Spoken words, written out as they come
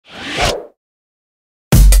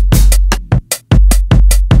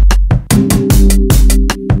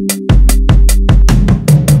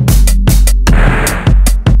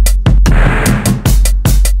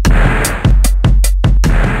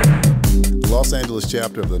Los Angeles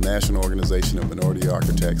chapter of the National Organization of Minority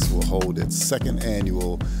Architects will hold its second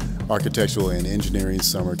annual Architectural and Engineering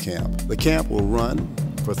Summer Camp. The camp will run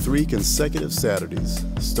for 3 consecutive Saturdays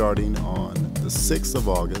starting on the 6th of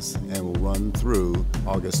August and will run through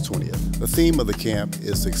August 20th. The theme of the camp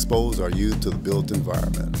is to expose our youth to the built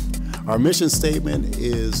environment. Our mission statement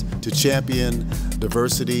is to champion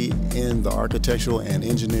diversity in the architectural and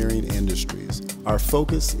engineering industries. Our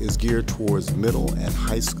focus is geared towards middle and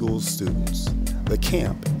high school students. The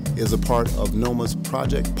camp is a part of LANOMA's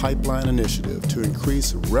Project Pipeline initiative to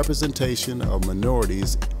increase representation of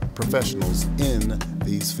minorities professionals in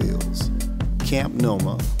these fields. Camp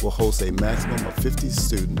LANOMA will host a maximum of 50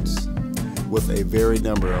 students with a varied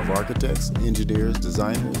number of architects, engineers,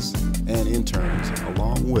 designers, and interns,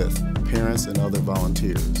 along with parents and other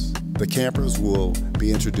volunteers. The campers will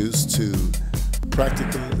be introduced to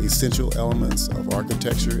practical, essential elements of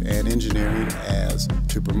architecture and engineering as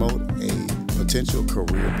to promote a potential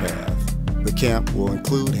career path. The camp will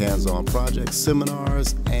include hands-on projects,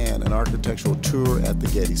 seminars, and an architectural tour at the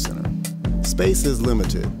Getty Center. Space is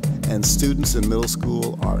limited, and students in middle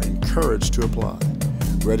school are encouraged to apply.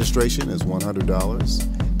 Registration is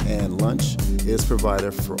 $100, and lunch is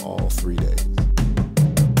provided for all 3 days.